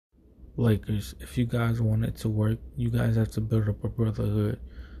Lakers, if you guys want it to work, you guys have to build up a brotherhood.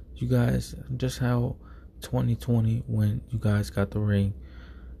 You guys, just how 2020 when you guys got the ring,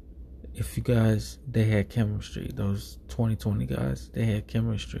 if you guys, they had chemistry. Those 2020 guys, they had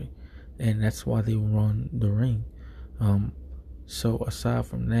chemistry, and that's why they won the ring. Um, so aside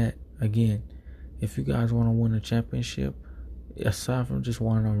from that, again, if you guys want to win a championship, aside from just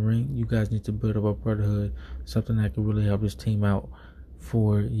winning a ring, you guys need to build up a brotherhood, something that can really help this team out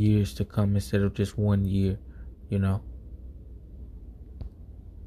for years to come instead of just one year, you know.